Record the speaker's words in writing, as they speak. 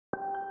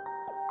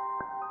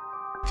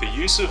The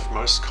use of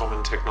most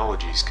common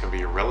technologies can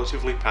be a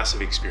relatively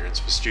passive experience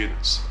for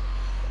students.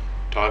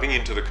 Diving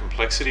into the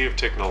complexity of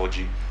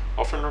technology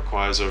often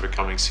requires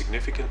overcoming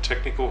significant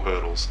technical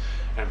hurdles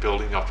and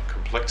building up a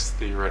complex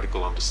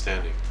theoretical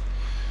understanding.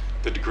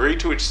 The degree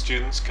to which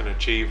students can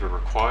achieve a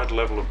required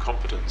level of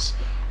competence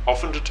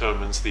often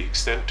determines the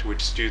extent to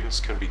which students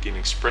can begin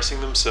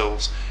expressing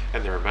themselves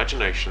and their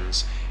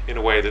imaginations in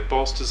a way that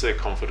bolsters their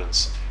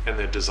confidence and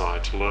their desire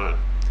to learn.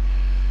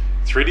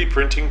 3D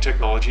printing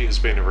technology has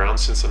been around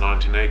since the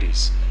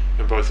 1980s,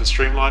 and both a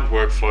streamlined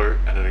workflow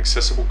and an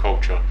accessible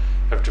culture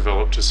have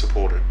developed to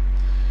support it.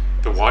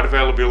 The wide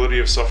availability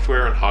of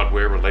software and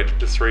hardware related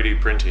to 3D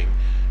printing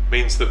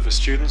means that for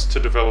students to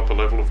develop a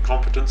level of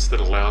competence that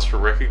allows for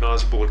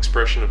recognizable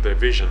expression of their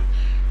vision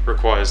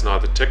requires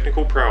neither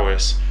technical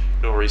prowess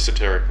nor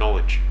esoteric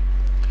knowledge.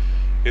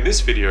 In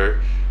this video,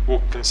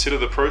 we'll consider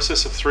the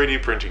process of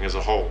 3D printing as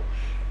a whole,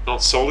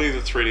 not solely the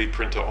 3D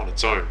printer on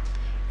its own,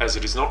 as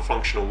it is not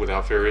functional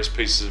without various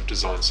pieces of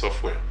design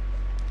software.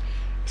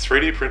 A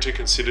 3D printer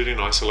considered in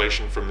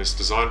isolation from this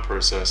design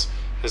process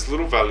has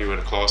little value in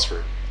a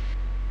classroom.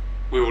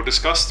 We will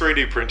discuss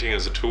 3D printing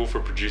as a tool for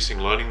producing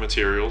learning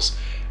materials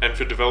and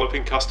for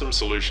developing custom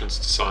solutions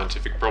to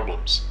scientific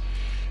problems.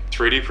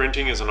 3D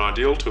printing is an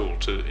ideal tool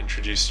to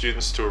introduce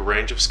students to a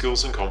range of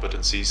skills and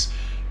competencies,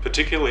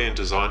 particularly in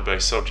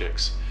design-based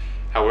subjects.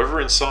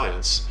 However, in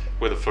science,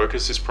 where the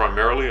focus is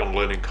primarily on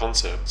learning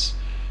concepts,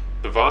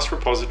 the vast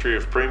repository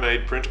of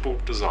pre-made printable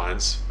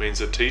designs means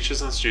that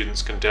teachers and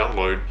students can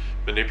download,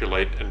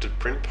 manipulate, and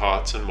print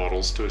parts and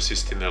models to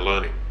assist in their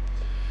learning.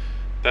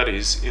 That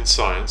is, in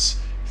science,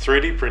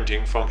 3D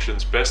printing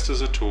functions best as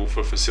a tool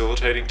for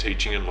facilitating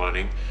teaching and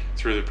learning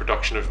through the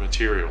production of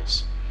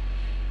materials.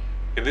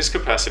 In this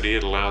capacity,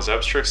 it allows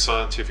abstract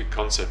scientific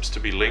concepts to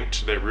be linked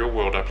to their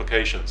real-world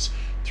applications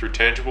through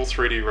tangible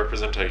 3D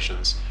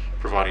representations,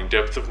 providing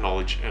depth of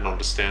knowledge and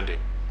understanding.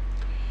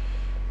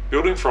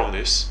 Building from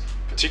this,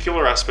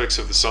 particular aspects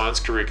of the science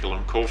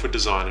curriculum call for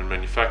design and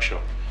manufacture,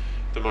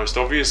 the most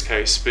obvious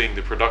case being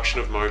the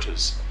production of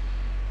motors.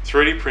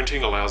 3D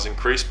printing allows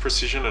increased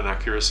precision and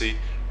accuracy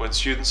when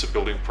students are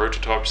building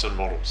prototypes and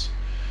models.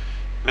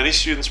 Many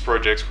students'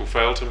 projects will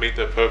fail to meet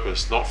their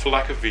purpose not for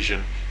lack of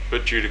vision,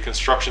 but due to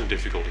construction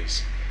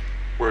difficulties.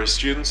 Whereas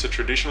students are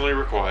traditionally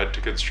required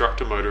to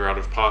construct a motor out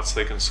of parts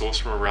they can source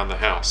from around the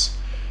house,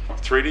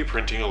 3D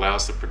printing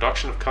allows the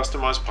production of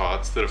customized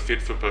parts that are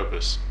fit for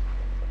purpose.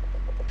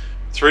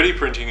 3D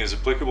printing is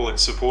applicable in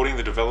supporting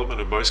the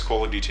development of most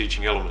quality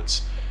teaching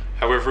elements.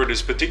 However, it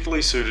is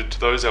particularly suited to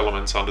those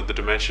elements under the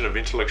dimension of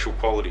intellectual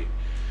quality.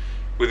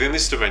 Within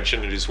this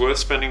dimension, it is worth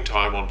spending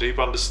time on deep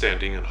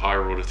understanding and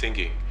higher order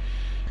thinking.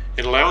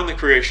 In allowing the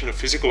creation of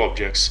physical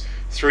objects,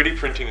 3D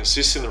printing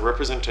assists in the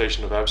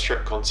representation of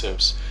abstract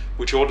concepts,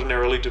 which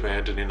ordinarily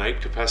demand an innate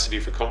capacity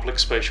for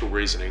complex spatial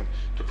reasoning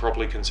to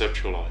properly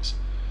conceptualize.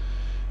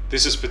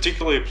 This is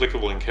particularly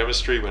applicable in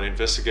chemistry when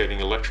investigating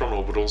electron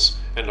orbitals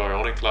and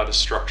ionic lattice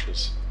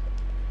structures.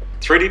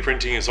 3D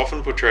printing is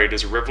often portrayed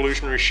as a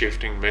revolutionary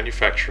shift in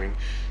manufacturing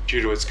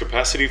due to its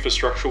capacity for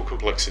structural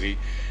complexity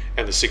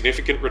and the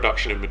significant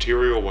reduction in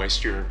material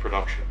waste during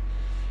production.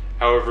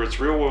 However, its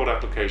real-world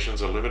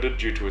applications are limited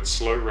due to its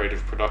slow rate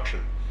of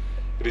production.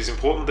 It is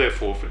important,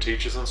 therefore, for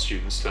teachers and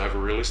students to have a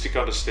realistic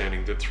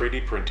understanding that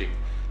 3D printing,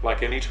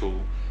 like any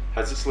tool,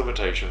 has its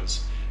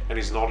limitations and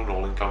is not an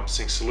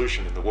all-encompassing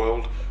solution in the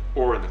world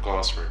or in the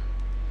classroom.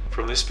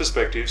 From this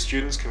perspective,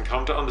 students can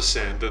come to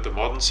understand that the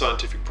modern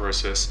scientific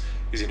process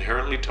is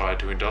inherently tied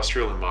to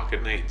industrial and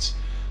market needs,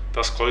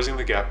 thus closing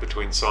the gap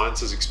between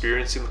science as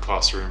experienced in the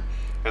classroom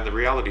and the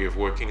reality of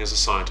working as a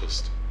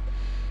scientist.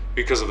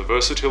 Because of the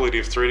versatility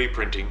of 3D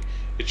printing,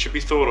 it should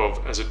be thought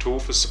of as a tool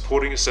for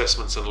supporting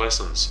assessments and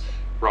lessons,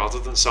 rather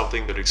than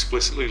something that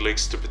explicitly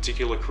links to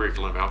particular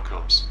curriculum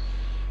outcomes.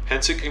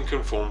 Hence, it can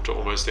conform to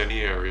almost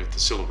any area of the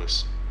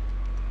syllabus.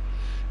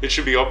 It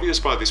should be obvious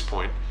by this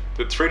point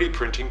that 3D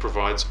printing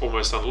provides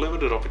almost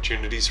unlimited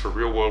opportunities for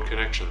real-world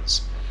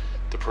connections.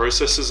 The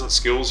processes and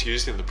skills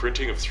used in the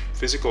printing of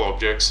physical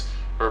objects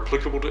are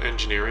applicable to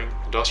engineering,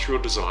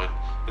 industrial design,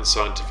 and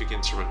scientific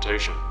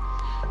instrumentation,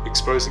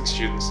 exposing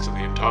students to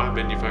the entire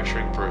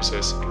manufacturing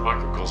process in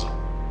microcosm.